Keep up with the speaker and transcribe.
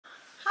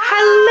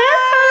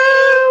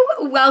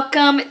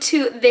welcome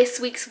to this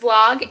week's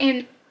vlog.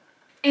 And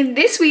in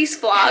this week's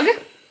vlog,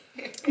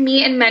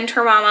 me and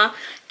Mentor Mama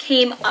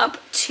came up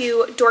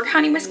to Door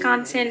County,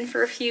 Wisconsin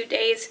for a few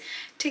days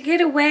to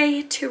get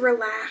away, to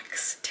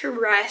relax, to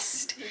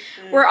rest.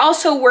 We're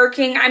also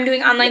working. I'm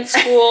doing online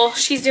school.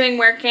 She's doing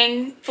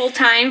working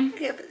full-time.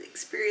 I haven't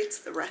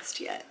experienced the rest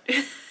yet.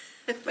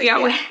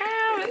 Yeah, we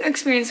haven't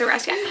experienced the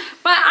rest yet.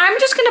 But I'm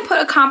just going to put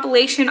a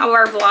compilation of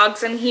our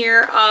vlogs in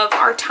here of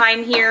our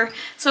time here.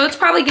 So it's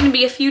probably going to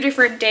be a few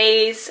different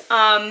days,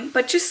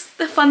 but just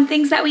the fun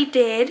things that we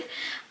did.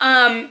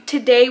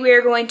 Today we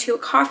are going to a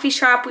coffee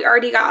shop. We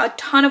already got a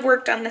ton of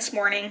work done this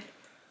morning.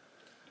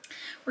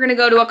 We're going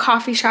to go to a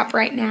coffee shop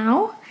right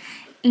now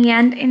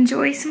and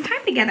enjoy some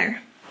time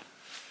together.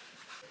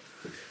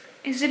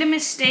 Is it a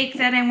mistake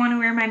that I want to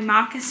wear my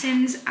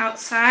moccasins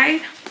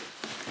outside?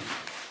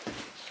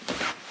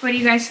 What do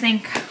you guys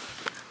think?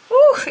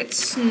 Ooh, it's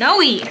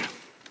snowy.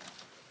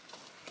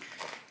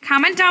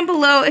 Comment down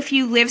below if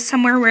you live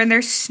somewhere where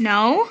there's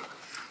snow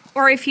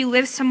or if you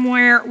live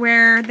somewhere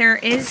where there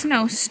is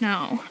no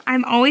snow.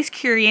 I'm always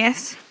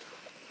curious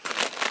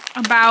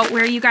about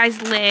where you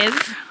guys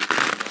live.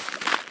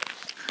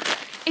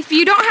 If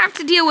you don't have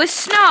to deal with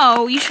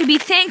snow, you should be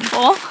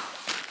thankful.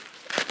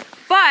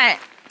 But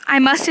I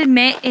must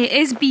admit, it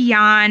is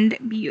beyond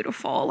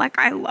beautiful. Like,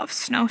 I love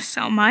snow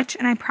so much,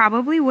 and I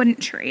probably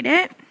wouldn't trade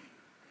it.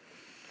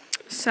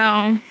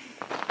 So,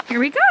 here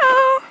we go.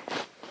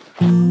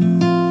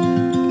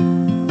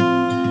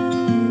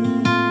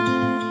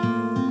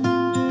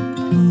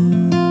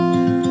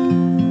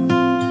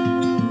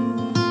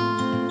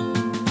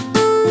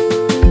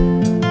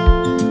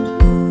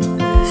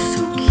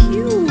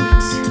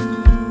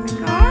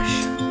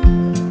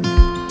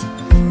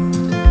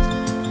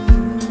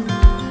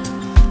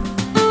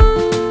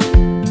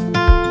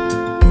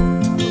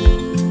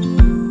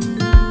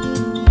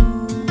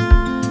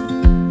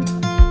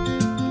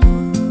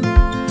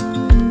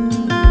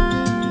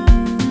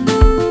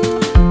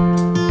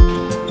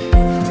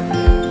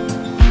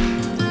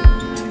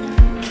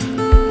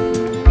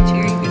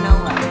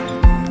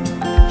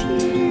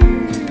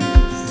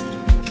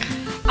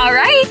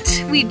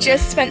 We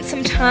just spent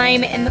some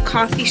time in the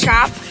coffee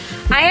shop.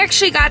 I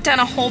actually got done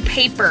a whole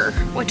paper,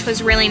 which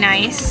was really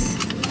nice.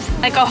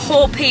 Like a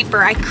whole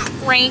paper. I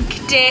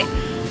cranked it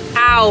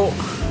out.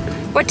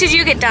 What did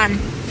you get done?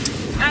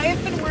 I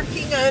have been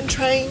working on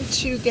trying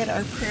to get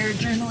our prayer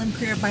journal and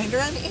prayer binder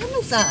on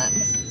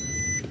Amazon.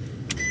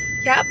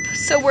 Yep,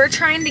 so we're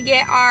trying to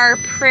get our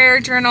prayer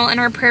journal and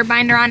our prayer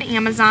binder on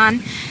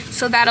Amazon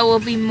so that it will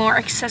be more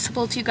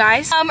accessible to you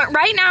guys.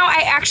 Right now,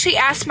 I actually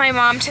asked my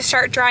mom to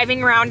start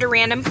driving around to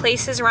random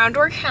places around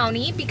Door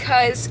County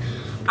because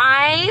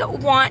I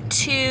want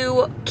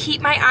to keep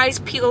my eyes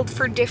peeled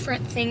for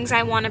different things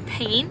I want to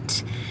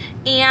paint.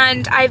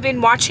 And I've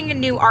been watching a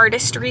new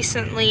artist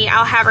recently.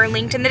 I'll have her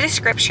linked in the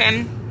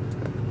description.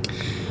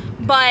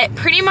 But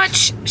pretty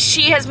much,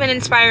 she has been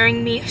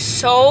inspiring me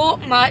so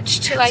much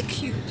to like...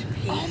 Cute.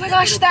 Oh my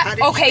gosh, that...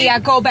 Okay, yeah,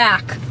 go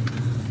back.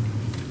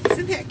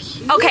 Isn't that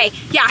cute? Okay,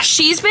 yeah,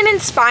 she's been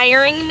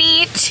inspiring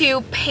me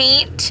to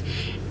paint,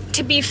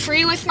 to be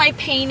free with my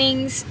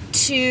paintings,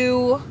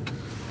 to,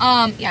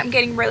 yeah, I'm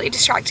getting really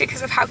distracted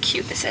because of how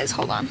cute this is.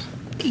 Hold on.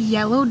 The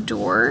yellow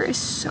door is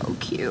so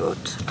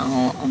cute.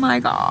 Oh my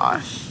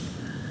gosh.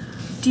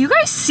 Do you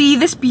guys see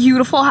this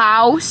beautiful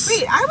house?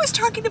 Wait, I was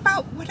talking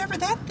about whatever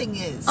that thing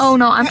is. Oh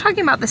no, I'm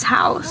talking about this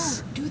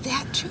house. Oh, do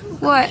that too.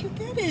 What? How cute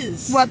that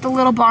is. What, the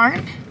little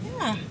barn?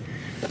 Yeah.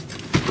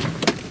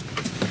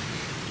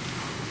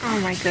 Oh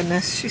my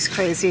goodness, she's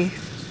crazy.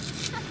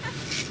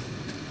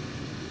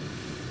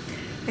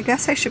 I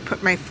guess I should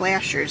put my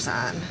flashers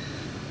on.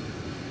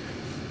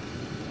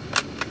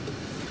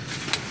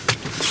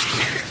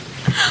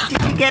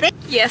 Did you get it?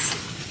 Yes.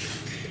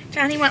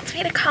 Johnny wants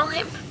me to call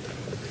him.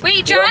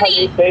 Wait,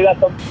 Johnny!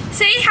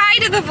 Say hi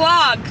to the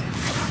vlog.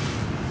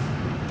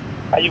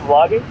 Are you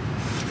vlogging?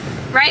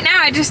 Right now,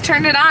 I just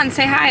turned it on.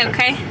 Say hi,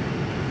 okay?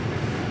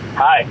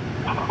 Hi.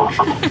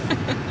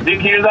 Did you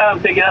hear that? I'm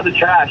taking out the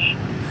trash.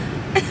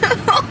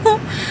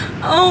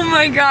 Oh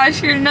my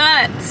gosh, you're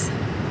nuts.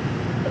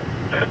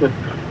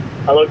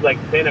 I look like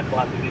Santa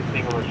Claus with this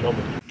thing on my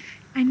shoulder.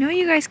 I know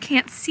you guys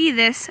can't see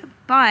this,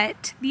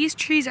 but these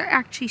trees are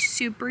actually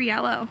super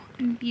yellow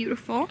and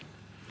beautiful.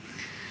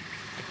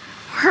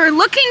 We're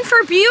looking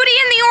for beauty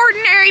in the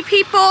ordinary,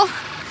 people.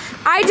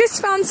 I just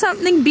found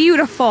something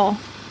beautiful.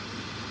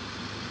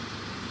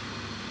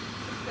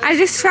 I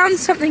just found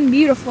something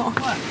beautiful.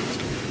 What?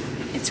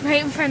 It's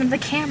right in front of the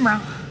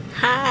camera.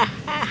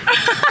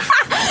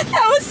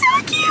 That was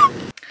so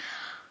cute.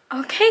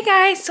 Okay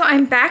guys, so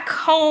I'm back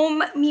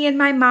home. Me and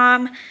my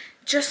mom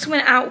just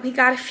went out. We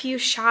got a few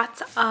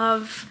shots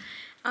of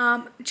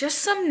just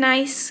some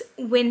nice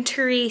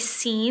wintry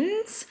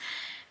scenes.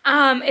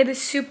 It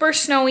is super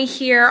snowy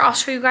here. I'll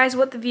show you guys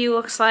what the view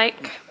looks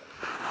like.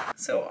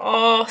 So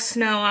all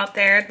snow out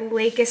there. The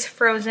lake is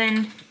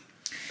frozen.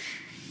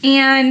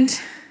 And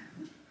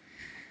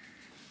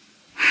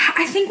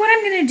I think what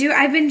I'm gonna do,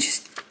 I've been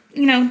just,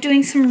 you know,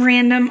 doing some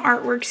random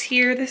artworks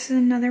here. This is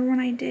another one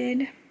I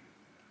did.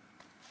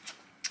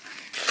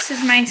 this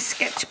is my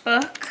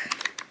sketchbook.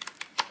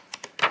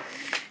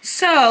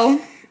 So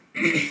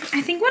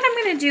I think what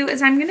I'm gonna do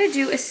is I'm gonna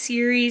do a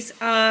series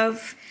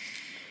of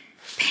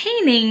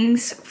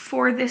paintings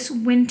for this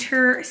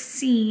winter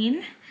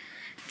scene,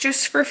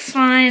 just for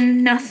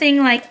fun, nothing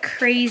like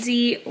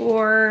crazy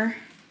or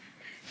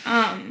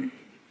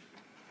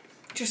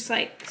just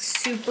like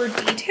super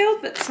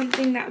detailed, but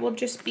something that will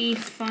just be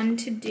fun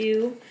to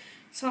do.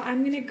 So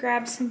I'm gonna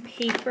grab some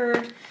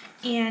paper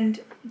and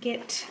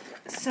get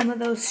some of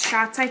those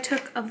shots I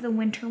took of the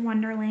winter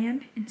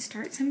wonderland and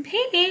start some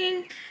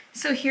painting.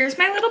 So here's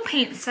my little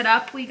paint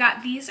setup. We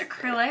got these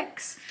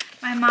acrylics.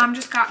 My mom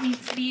just got me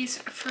these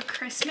for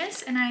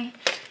Christmas, and I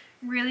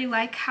really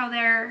like how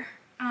they're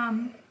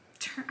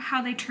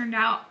how they turned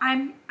out.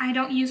 I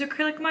don't use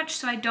acrylic much,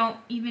 so I don't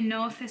even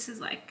know if this is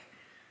like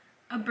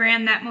a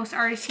brand that most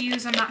artists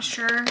use. I'm not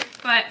sure,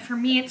 but for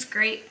me it's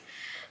great.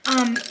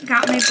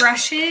 Got my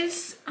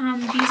brushes.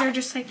 These are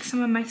just like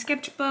some of my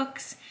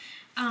sketchbooks,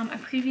 a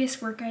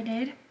previous work I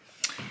did.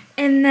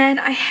 And then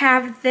I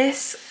have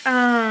this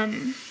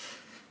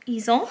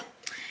easel.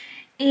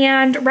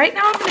 And right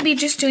now I'm going to be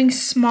just doing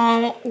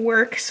small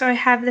work. So I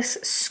have this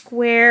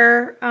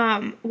square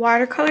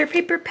watercolor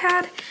paper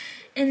pad.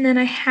 And then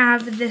I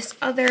have this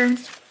other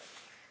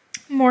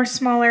more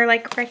smaller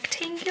like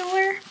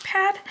rectangular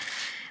pad.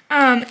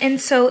 And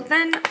so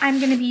then I'm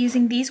going to be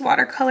using these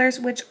watercolors,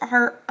 which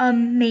are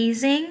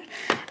amazing.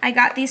 I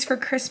got these for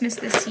Christmas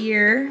this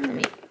year. Let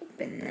me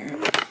open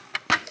them.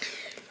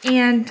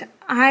 And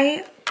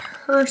I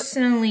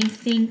personally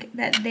think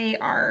that they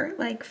are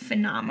like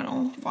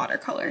phenomenal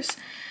watercolors.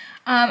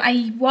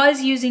 I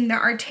was using the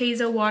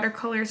Arteza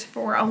watercolors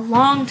for a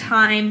long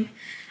time,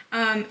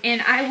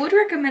 and I would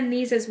recommend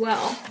these as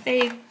well.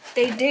 They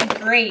did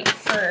great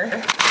for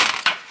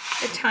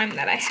the time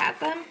that I had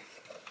them.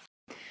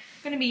 I'm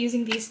going to be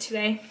using these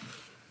today.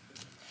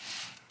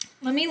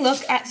 Let me look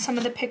at some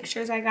of the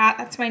pictures I got.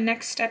 That's my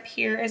next step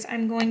here, is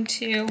I'm going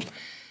to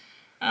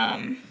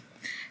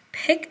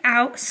pick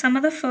out some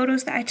of the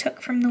photos that I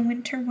took from the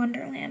Winter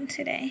Wonderland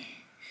today.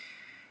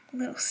 A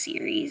little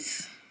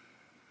series.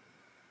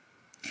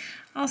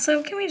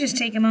 Also, can we just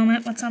take a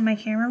moment? What's on my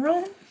camera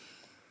roll?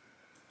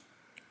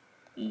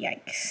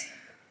 Yikes.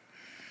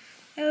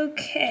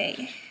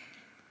 Okay.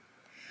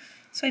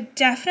 So I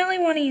definitely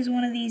want to use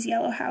one of these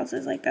yellow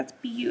houses. Like, that's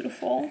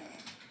beautiful.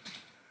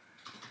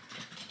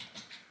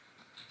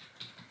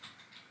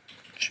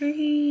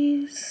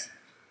 Trees.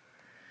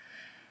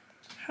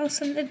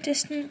 House in the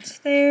distance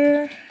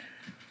there.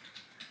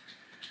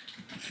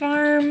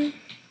 Farm.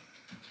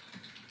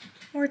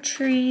 More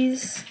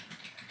trees.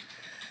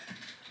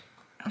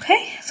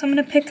 Okay, so I'm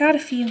going to pick out a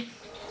few.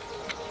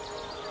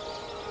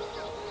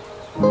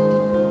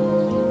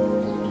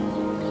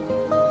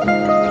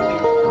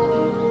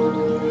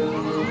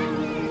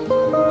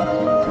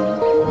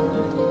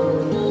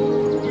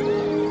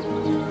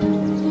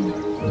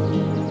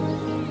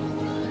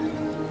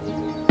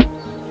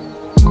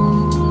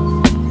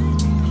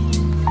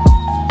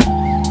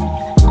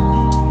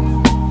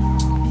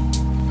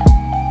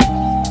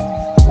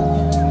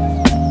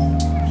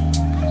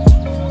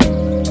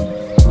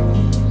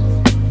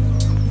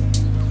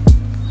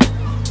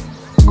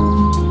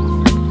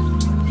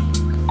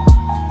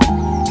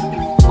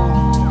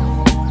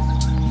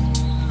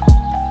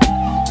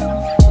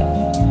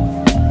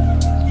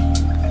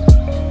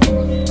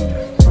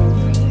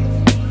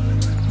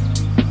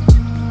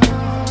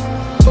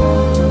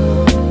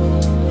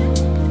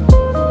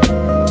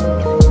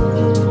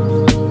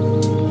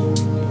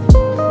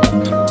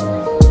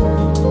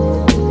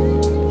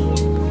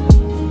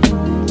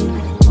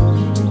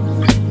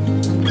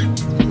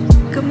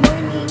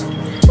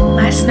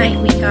 Last night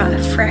we got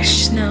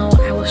fresh snow.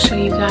 I will show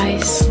you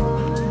guys.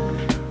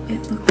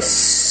 It looks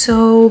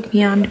so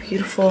beyond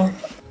beautiful.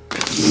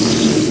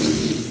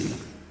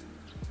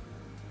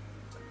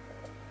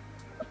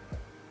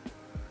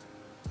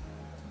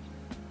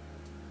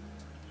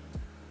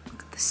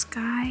 Look at the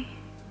sky.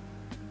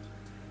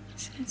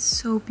 Isn't it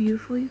so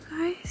beautiful, you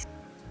guys?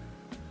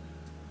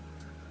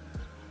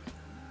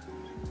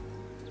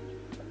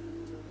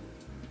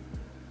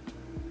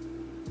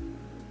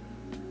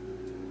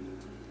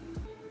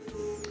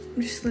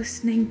 I'm just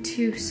listening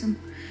to some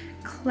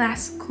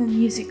classical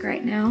music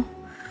right now.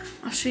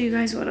 I'll show you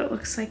guys what it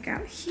looks like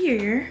out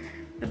here,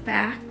 the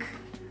back.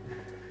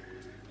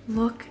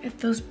 Look at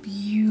those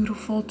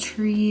beautiful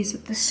trees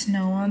with the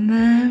snow on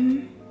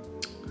them.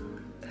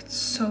 That's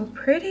so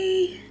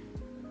pretty.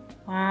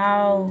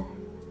 Wow.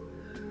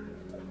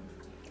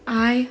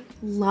 I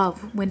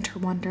love winter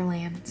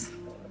wonderlands.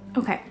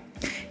 Okay,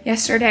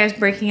 yesterday I was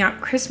breaking out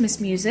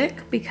Christmas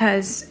music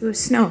because it was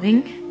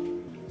snowing.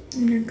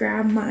 I'm gonna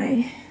grab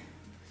my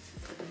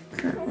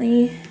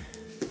currently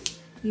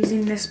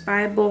using this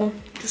Bible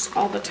just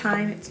all the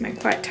time. It's my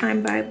Quiet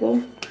Time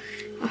Bible.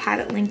 I'll have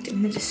it linked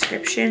in the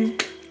description.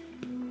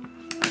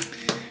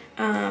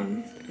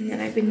 And then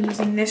I've been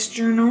using this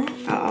journal.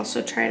 I'll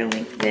also try to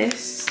link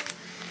this.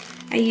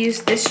 I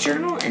use this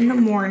journal in the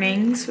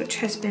mornings, which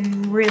has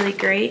been really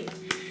great.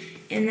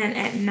 And then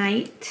at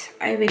night,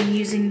 I've been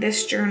using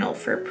this journal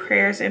for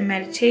prayers and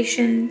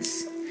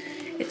meditations.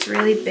 It's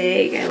really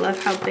big. I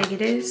love how big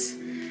it is.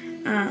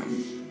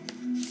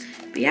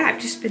 But yeah,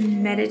 I've just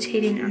been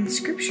meditating on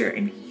scripture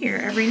in here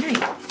every night,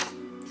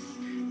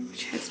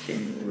 which has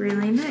been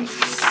really nice.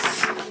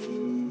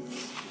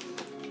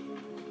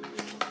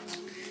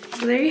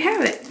 So there you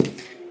have it.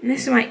 And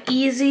this is my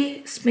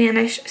easy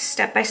Spanish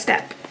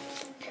step-by-step.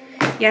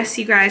 Yes,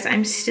 you guys,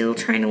 I'm still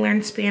trying to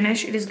learn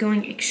Spanish. It is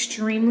going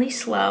extremely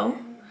slow.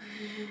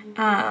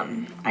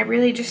 I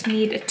really just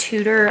need a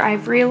tutor,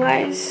 I've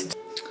realized.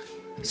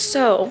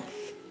 So,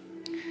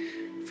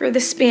 for the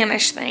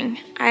Spanish thing,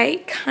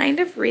 I kind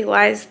of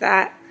realized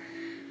that,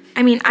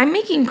 I mean, I'm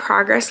making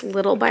progress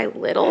little by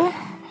little.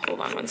 Hold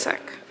on one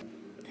sec.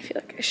 I feel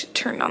like I should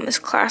turn on this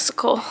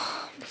classical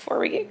before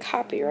we get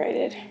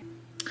copyrighted.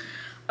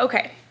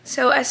 Okay,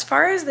 so as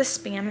far as the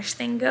Spanish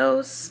thing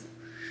goes,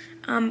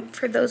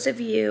 for those of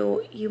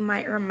you, you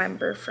might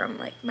remember from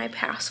like my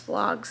past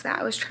vlogs that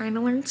I was trying to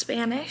learn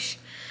Spanish.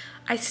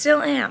 I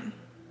still am.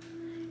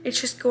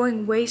 It's just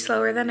going way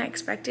slower than I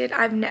expected.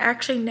 I've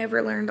actually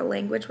never learned a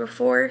language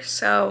before,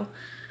 so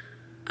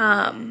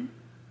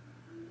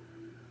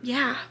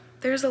yeah,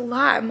 there's a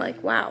lot. I'm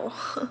like, wow,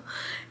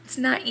 it's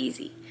not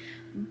easy.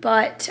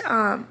 But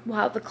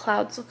wow, the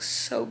clouds look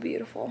so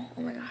beautiful.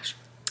 Oh my gosh.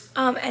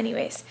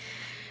 Anyways,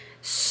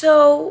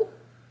 so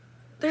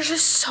there's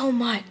just so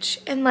much,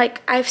 and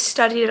like I've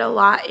studied a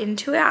lot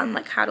into it on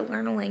like how to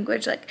learn a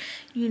language. Like,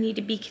 you need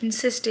to be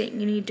consistent,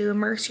 you need to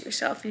immerse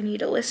yourself, you need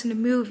to listen to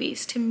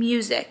movies, to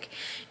music,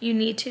 you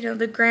need to know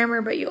the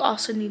grammar, but you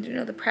also need to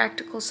know the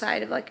practical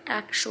side of like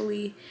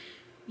actually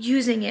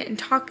using it and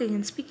talking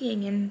and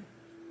speaking and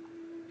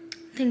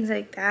things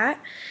like that.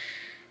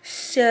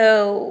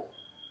 So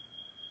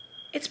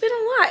it's been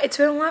a lot. It's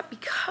been a lot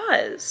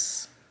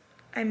because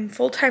I'm a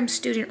full-time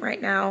student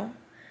right now.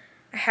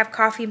 I have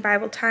coffee and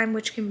Bible time,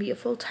 which can be a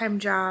full-time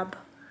job,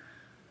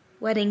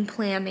 wedding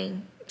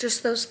planning.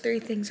 Just those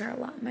 3 things are a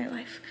lot in my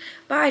life.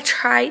 But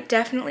I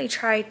definitely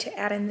try to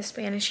add in the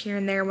Spanish here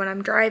and there when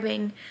I'm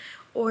driving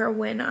or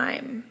when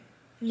I'm,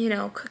 you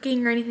know,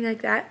 cooking or anything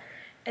like that.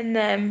 And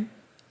then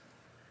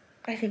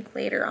I think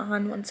later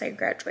on, once I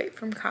graduate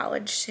from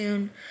college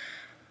soon,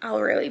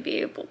 I'll really be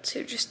able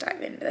to just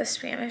dive into the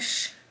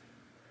Spanish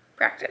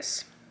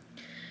practice.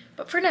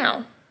 But for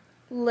now,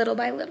 little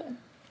by little,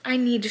 I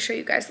need to show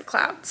you guys the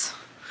clouds.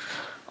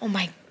 Oh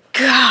my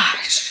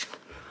gosh.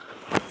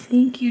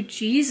 Thank you,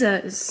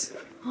 Jesus.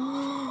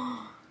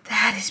 Oh,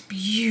 that is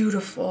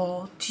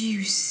beautiful. Do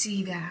you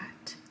see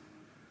that?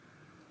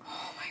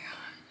 Oh my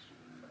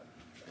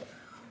gosh.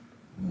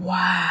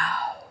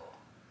 Wow.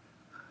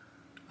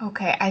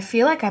 Okay, I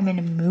feel like I'm in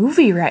a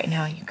movie right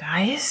now, you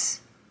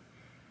guys.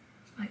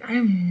 Like,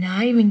 I'm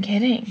not even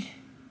kidding.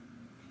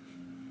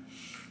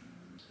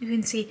 You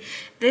can see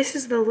this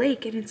is the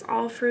lake and it's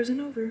all frozen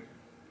over.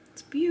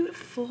 It's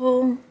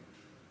beautiful.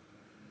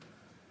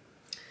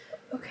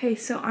 Okay,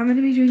 so I'm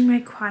gonna be doing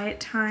my quiet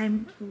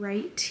time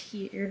right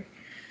here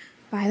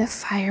by the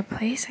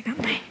fireplace. I got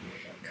my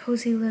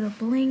cozy little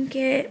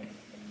blanket,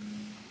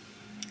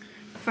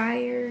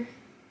 fire,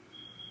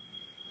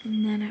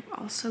 and then I've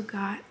also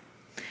got,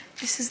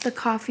 this is the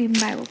Coffee and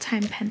Bible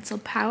Time pencil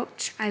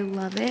pouch. I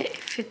love it. It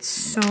fits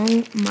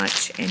so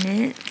much in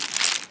it.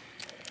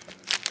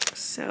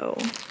 So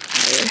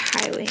I would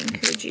highly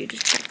encourage you to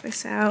check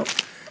this out.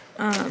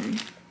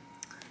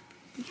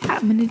 Yeah,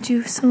 I'm gonna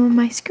do some of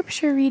my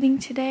scripture reading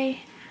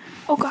today.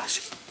 Oh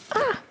gosh.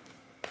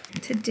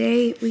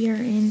 Today we are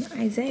in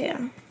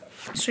Isaiah.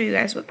 I'll show you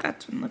guys what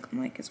that's been looking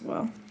like as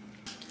well.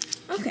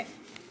 Okay,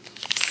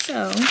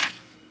 so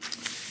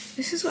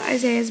this is what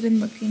Isaiah has been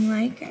looking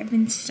like. I've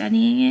been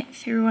studying it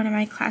through one of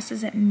my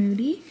classes at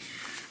Moody,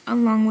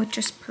 along with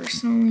just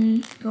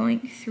personally going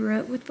through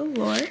it with the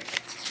Lord.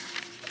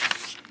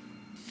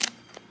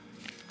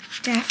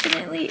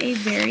 Definitely a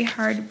very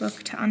hard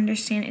book to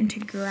understand and to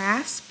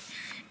grasp.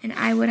 And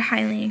I would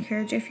highly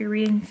encourage, if you're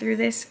reading through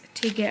this,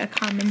 to get a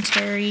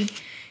commentary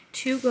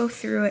to go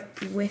through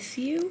it with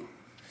you,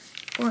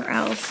 or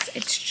else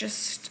it's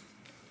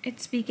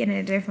speaking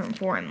a different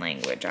foreign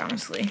language,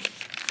 honestly,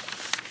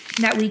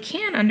 that we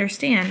can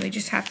understand. We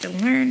just have to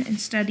learn and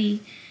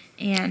study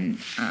and,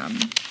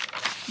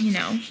 you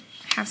know,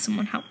 have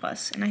someone help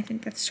us. And I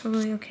think that's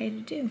totally okay to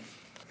do.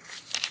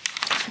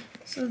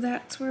 So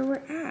that's where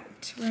we're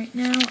at. Right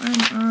now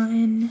I'm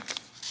on,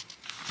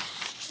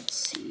 let's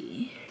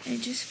see, I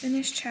just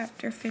finished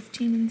chapter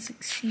 15 and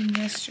 16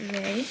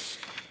 yesterday.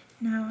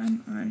 Now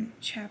I'm on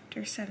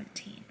chapter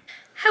 17.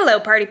 Hello,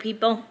 party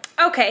people.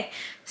 Okay,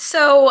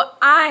 so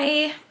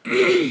I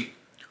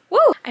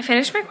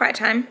finished my quiet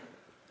time,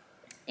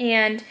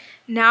 and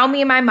now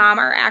me and my mom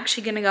are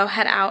actually gonna go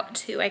head out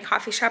to a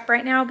coffee shop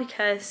right now,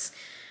 because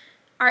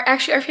our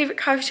favorite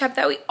coffee shop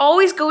that we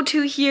always go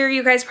to here,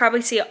 you guys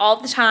probably see it all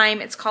the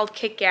time, it's called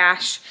Kick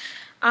Gash.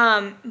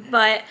 But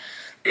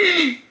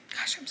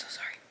gosh, I'm so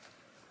sorry.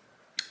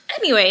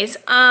 Anyways,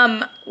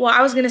 what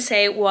I was gonna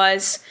say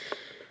was,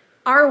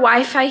 Our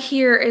Wi-Fi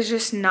here is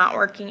just not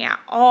working at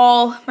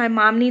all. My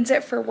mom needs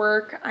it for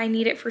work. I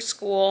need it for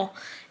school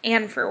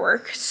and for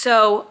work.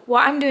 So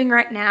what I'm doing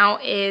right now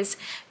is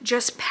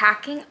just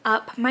packing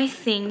up my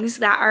things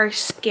that are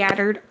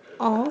scattered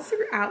all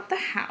throughout the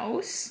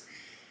house.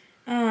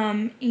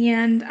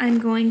 And I'm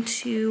going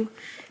to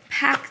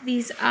pack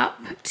these up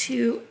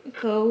to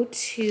go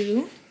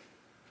to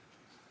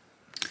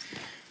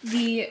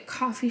the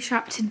coffee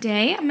shop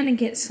today. I'm gonna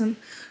get some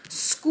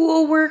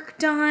schoolwork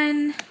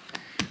done.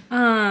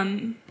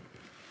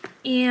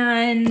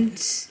 And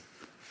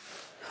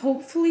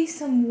hopefully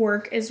some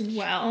work as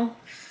well.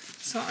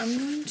 So I'm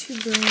going to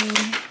bring,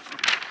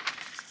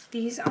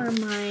 these are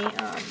my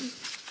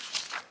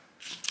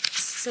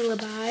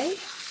syllabi.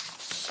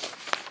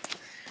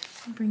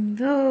 I'll bring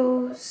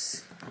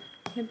those. I'm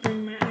gonna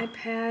bring my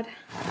iPad,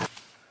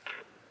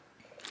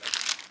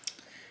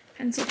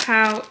 pencil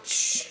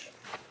pouch,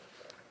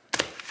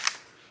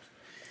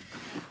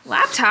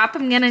 laptop.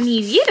 I'm gonna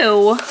need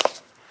you.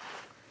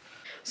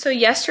 So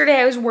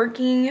yesterday I was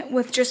working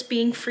with just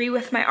being free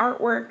with my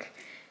artwork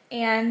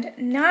and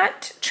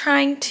not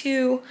trying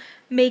to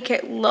make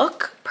it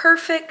look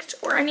perfect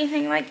or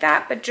anything like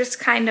that, but just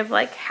kind of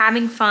like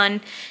having fun,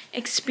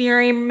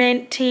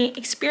 experimenting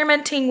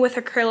with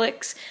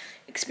acrylics,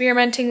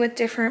 experimenting with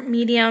different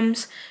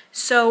mediums.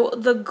 So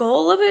the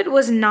goal of it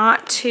was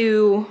not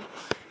to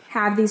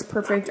have these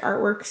perfect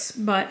artworks,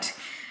 but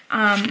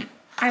I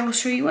will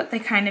show you what they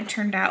kind of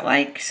turned out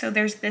like. So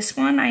there's this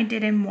one I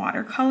did in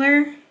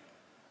watercolor.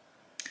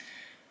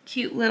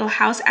 Cute little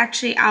house.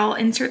 Actually, I'll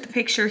insert the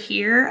picture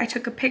here. I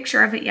took a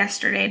picture of it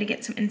yesterday to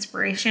get some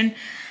inspiration.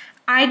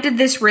 I did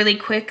this really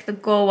quick. The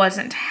goal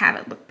wasn't to have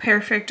it look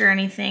perfect or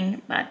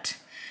anything, but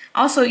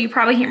also you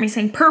probably hear me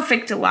saying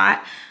perfect a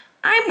lot.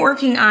 I'm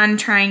working on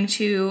trying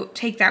to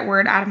take that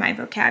word out of my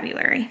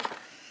vocabulary.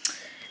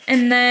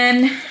 And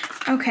then,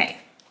 okay.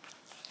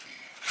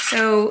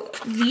 So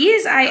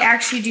these, I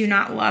actually do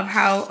not love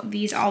how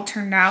these all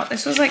turned out.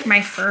 This was like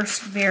my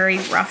first very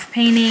rough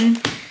painting.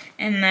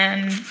 And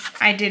then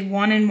I did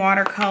one in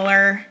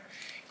watercolor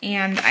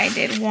and I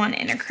did one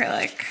in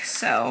acrylic.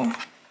 So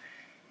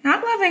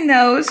not loving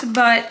those,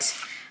 but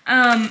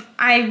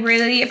I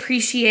really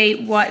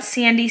appreciate what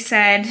Sandy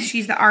said.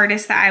 She's the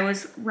artist that I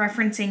was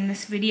referencing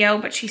this video,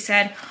 but she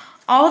said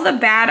all the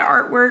bad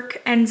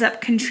artwork ends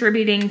up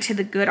contributing to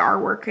the good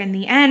artwork in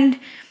the end.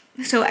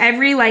 So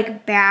every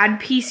like bad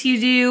piece you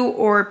do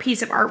or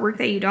piece of artwork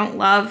that you don't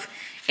love,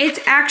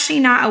 it's actually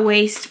not a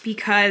waste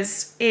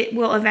because it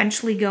will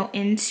eventually go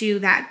into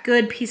that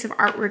good piece of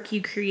artwork you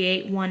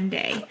create one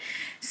day.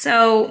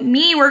 So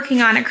me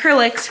working on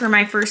acrylics for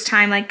my first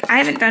time, like I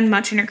haven't done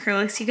much in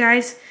acrylics, you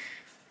guys.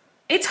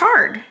 It's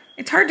hard.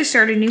 It's hard to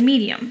start a new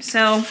medium.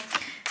 So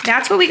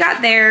that's what we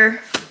got there.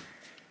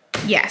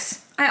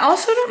 Yes. I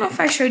also don't know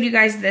if I showed you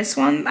guys this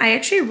one. I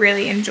actually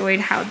really enjoyed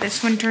how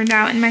this one turned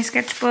out in my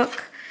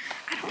sketchbook.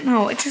 I don't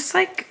know. It's just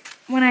like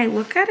when I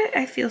look at it,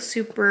 I feel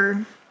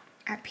super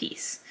at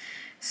peace.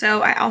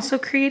 So I also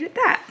created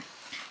that.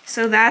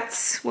 So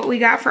that's what we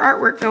got for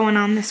artwork going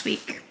on this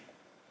week.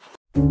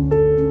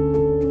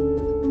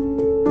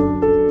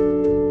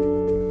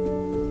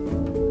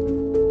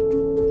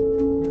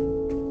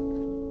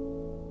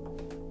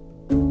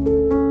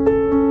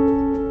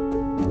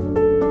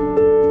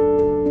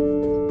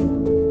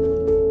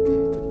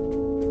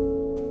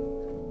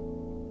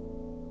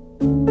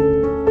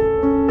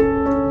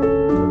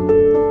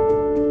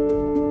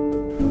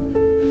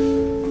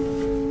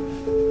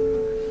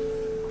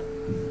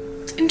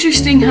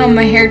 Interesting how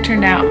my hair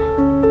turned out.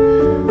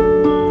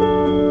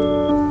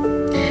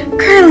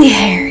 Curly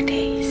hair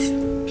days.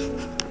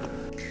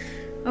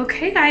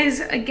 Okay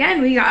guys,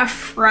 again, we got a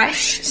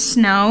fresh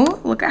snow.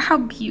 Look at how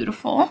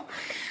beautiful.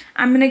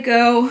 I'm gonna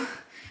go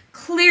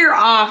clear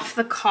off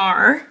the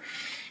car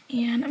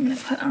and I'm gonna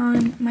put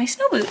on my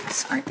snow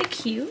boots. Aren't they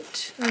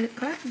cute?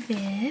 Look at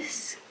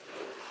this.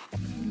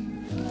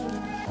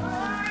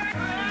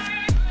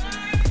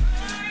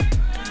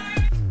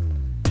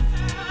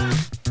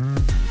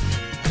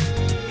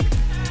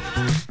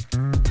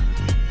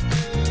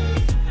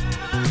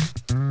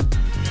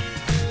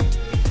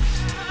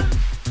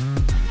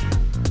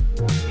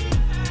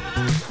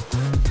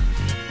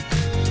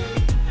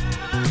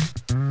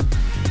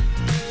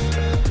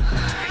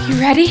 You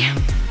ready?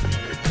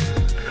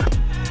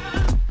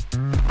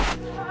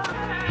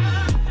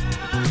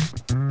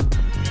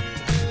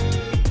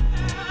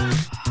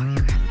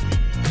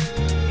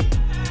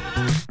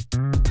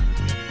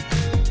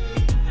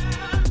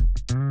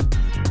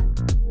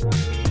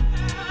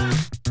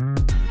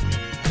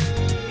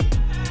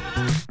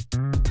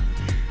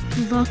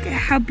 Look at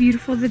how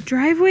beautiful the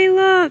driveway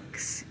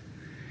looks.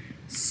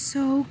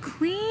 So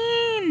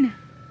clean.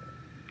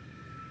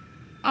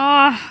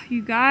 Oh,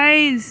 you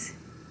guys.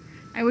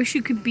 I wish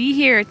you could be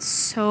here. It's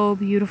so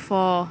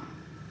beautiful.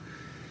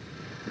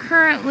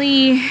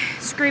 Currently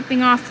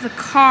scraping off the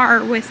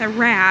car with a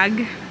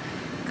rag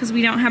because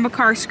we don't have a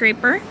car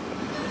scraper.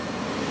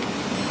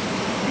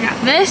 I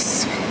got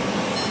this.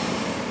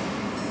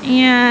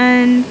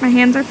 And my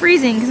hands are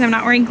freezing because I'm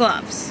not wearing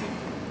gloves.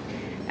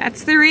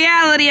 That's the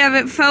reality of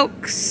it,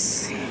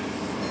 folks.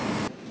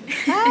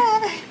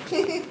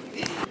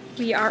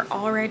 We are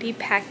already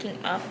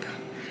packing up.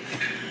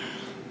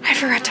 I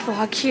forgot to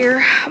vlog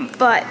here,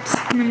 but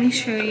let me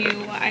show you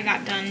what I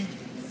got done.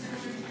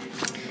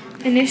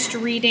 Finished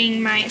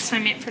reading my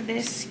assignment for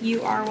this,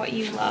 You Are What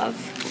You Love.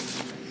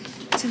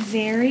 It's a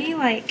very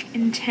like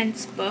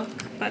intense book,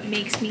 but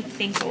makes me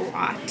think a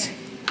lot.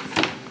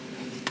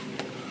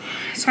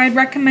 So I'd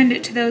recommend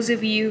it to those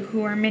of you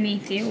who are mini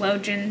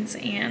theologians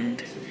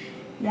and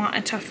want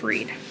a tough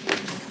read.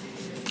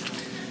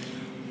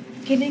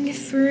 Getting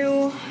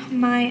through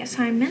my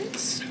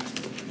assignments.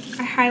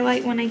 I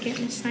highlight when I get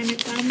an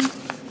assignment done.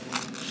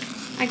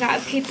 I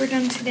got a paper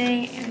done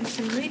today and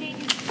some reading.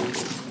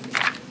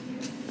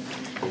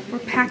 We're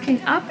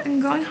packing up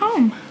and going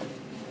home.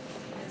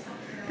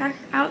 Back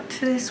out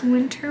to this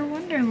winter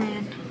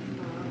wonderland.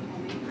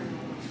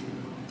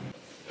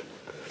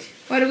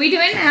 What are we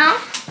doing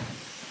now?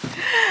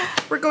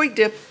 We're going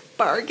to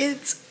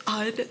Bargains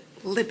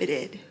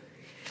Unlimited.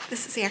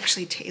 This is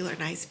actually Taylor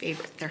and I's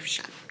favorite thrift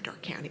shop in Door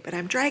County, but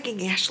I'm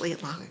dragging Ashley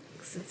along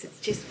since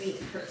it's just me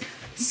and her.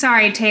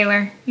 Sorry,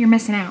 Taylor. You're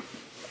missing out.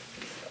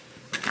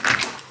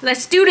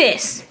 Let's do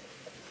this.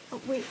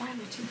 Oh, wait, why am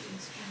I two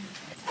things?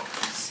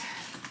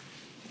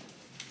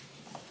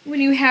 When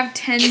you have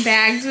 10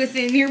 bags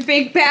within your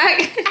big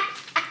bag.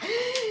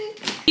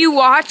 If you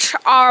watch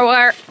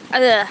our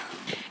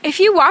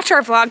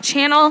vlog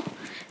channel,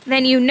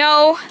 then you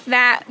know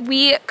that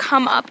we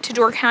come up to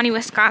Door County,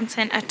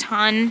 Wisconsin a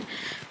ton.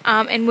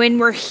 And when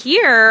we're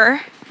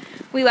here,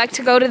 we like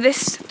to go to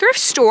this thrift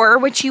store,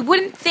 which you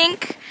wouldn't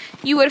think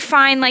you would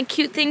find like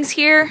cute things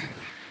here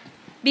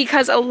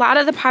because a lot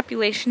of the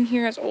population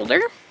here is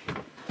older.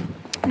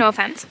 No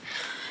offense.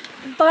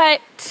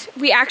 But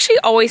we actually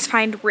always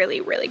find really,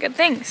 really good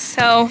things.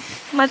 So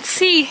let's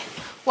see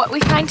what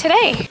we find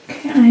today.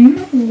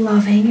 I'm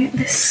loving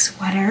this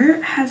sweater.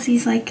 It has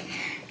these like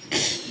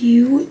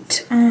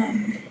cute,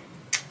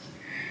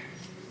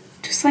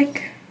 just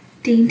like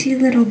dainty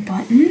little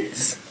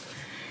buttons.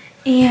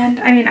 And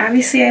I mean,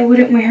 obviously I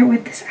wouldn't wear it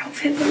with this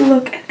outfit, but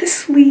look at the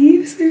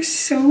sleeves. They're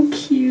so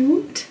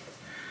cute.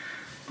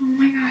 Oh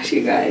my gosh,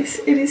 you guys.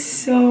 It is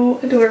so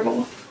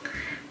adorable.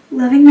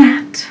 Loving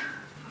that.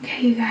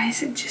 Okay, you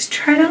guys, I just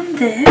tried on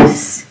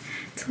this.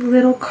 It's a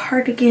little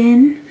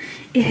cardigan.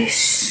 It is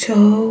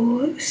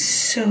so,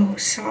 so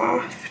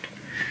soft.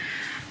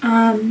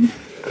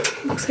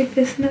 Looks like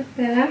this in the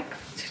back.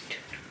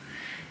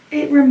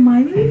 It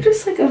reminds me of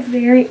just like a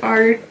very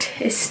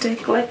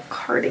artistic like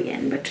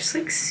cardigan, but just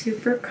like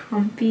super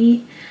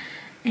comfy,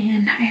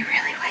 and I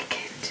really like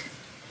it.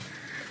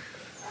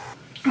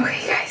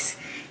 Okay guys,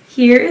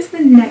 here is the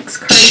next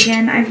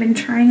cardigan. I've been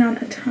trying on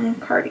a ton of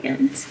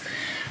cardigans,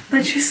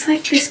 but just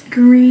like this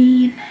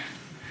green,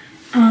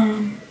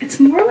 it's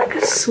more like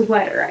a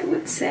sweater, I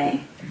would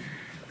say.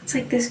 It's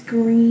like this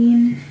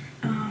green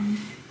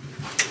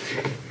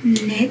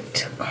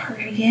knit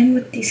cardigan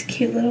with these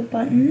cute little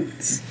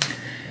buttons.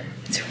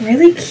 It's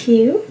really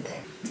cute.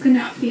 It's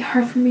gonna be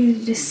hard for me to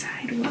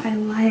decide what I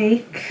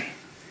like,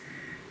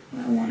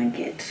 what I wanna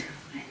get.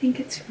 I think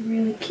it's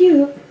really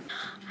cute.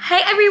 Hi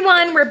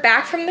everyone, we're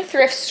back from the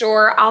thrift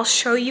store. I'll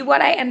show you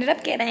what I ended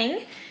up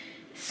getting.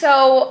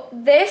 So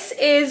this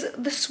is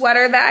the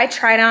sweater that I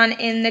tried on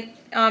in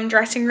the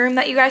dressing room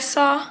that you guys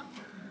saw.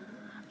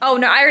 Oh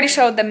no, I already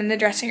showed them in the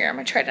dressing room.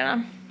 I tried it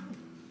on.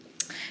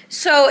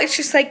 So it's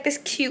just like this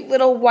cute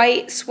little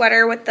white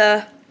sweater with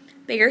the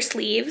bigger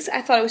sleeves.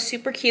 I thought it was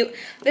super cute.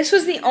 This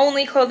was the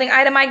only clothing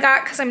item I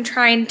got because I'm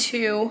trying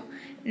to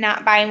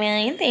not buy a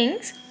million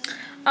things.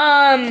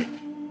 And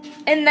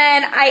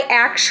then I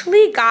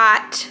actually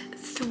got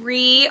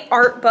 3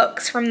 art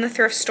books from the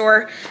thrift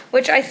store,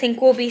 which I think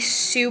will be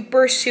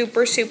super,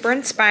 super, super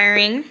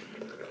inspiring.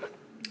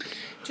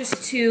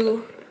 Just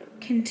to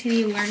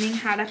continue learning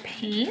how to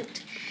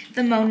paint.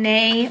 The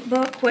Monet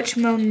book, which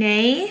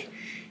Monet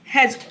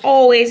has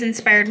always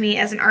inspired me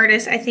as an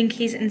artist. I think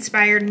he's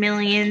inspired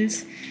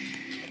millions.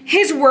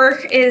 His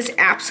work is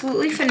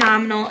absolutely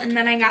phenomenal. And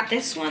then I got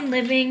this one,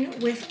 Living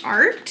with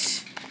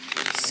Art.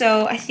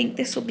 So I think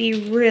this will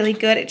be really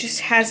good. It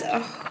just has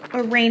a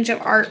range of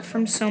art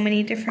from so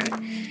many different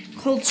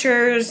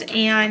cultures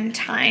and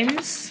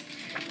times.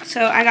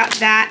 So I got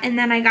that. And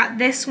then I got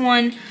this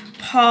one,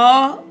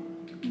 Paul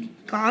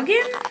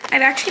Gauguin.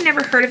 I've actually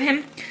never heard of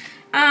him.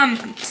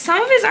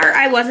 Some of his art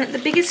I wasn't the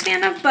biggest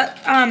fan of, but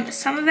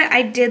some of it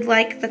I did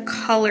like the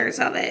colors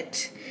of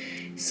it.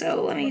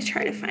 So let me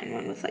try to find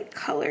one with like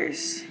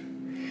colors.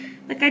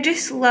 Like I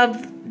just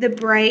love the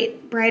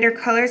brighter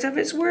colors of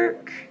his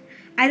work.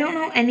 I don't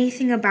know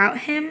anything about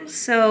him,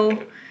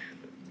 so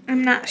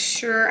I'm not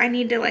sure. I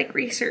need to like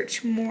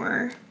research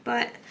more,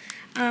 but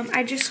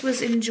I just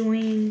was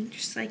enjoying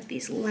just like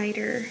these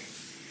lighter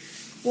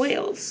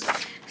oils.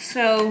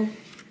 So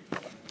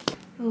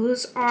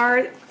those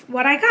are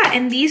what I got,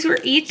 and these were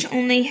each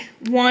only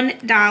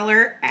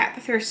 $1 at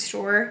the thrift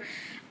store.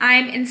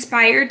 I'm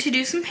inspired to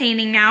do some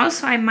painting now,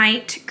 so I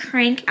might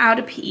crank out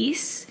a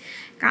piece.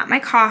 Got my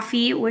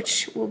coffee,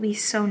 which will be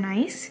so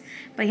nice,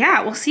 but But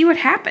yeah, we'll see what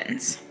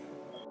happens.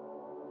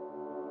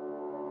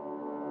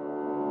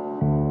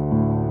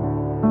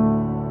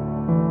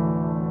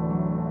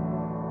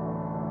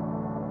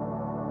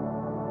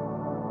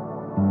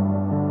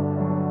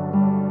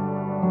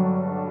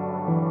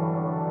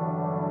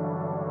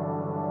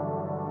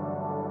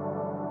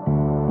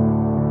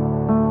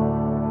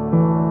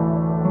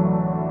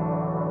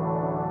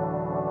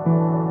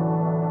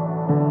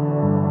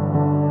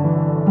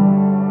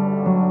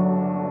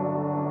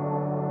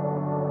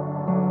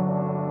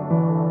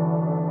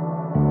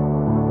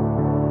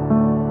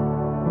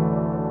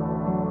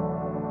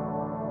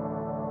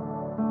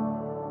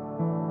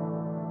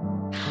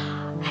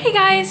 Hey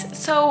guys,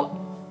 so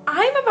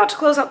I'm about to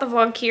close out the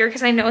vlog here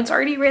because I know it's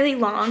already really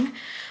long,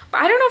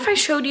 but I don't know if I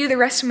showed you the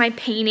rest of my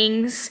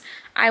paintings.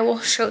 I will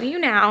show you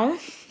now.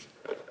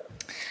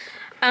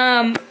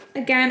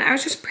 Again, I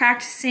was just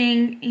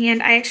practicing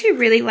and I actually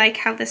really like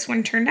how this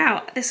one turned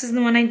out. This is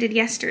the one I did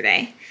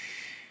yesterday.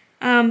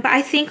 But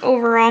I think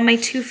overall my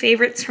two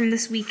favorites from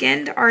this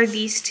weekend are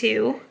these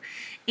two.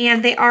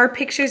 And they are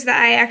pictures that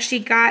I actually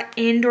got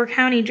in Door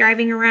County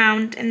driving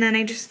around, and then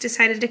I just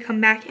decided to come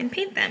back and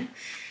paint them.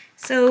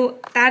 So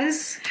that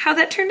is how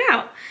that turned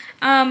out.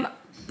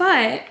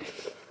 But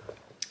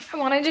I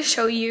wanted to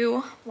show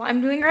you what I'm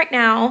doing right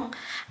now.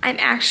 I'm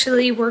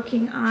actually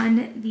working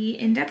on the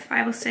in-depth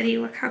Bible study.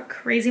 Look how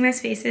crazy my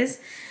space is.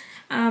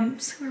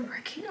 So we're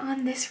working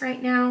on this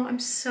right now. I'm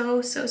so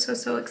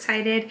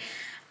excited.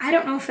 I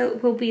don't know if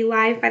it will be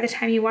live by the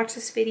time you watch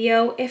this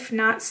video. If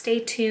not, stay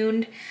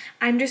tuned.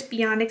 I'm just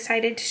beyond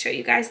excited to show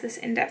you guys this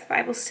in-depth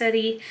Bible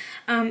study.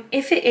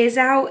 If it is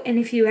out and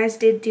if you guys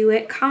did do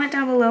it, comment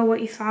down below what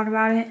you thought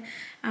about it.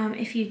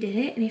 If you did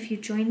it and if you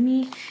joined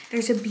me,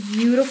 there's a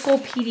beautiful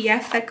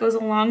PDF that goes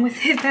along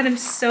with it that I'm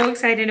so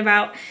excited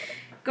about.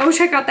 Go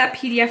check out that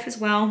PDF as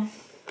well.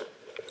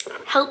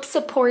 Help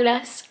support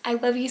us. I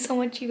love you so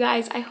much, you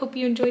guys. I hope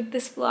you enjoyed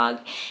this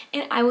vlog,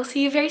 and I will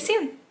see you very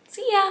soon.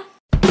 See ya.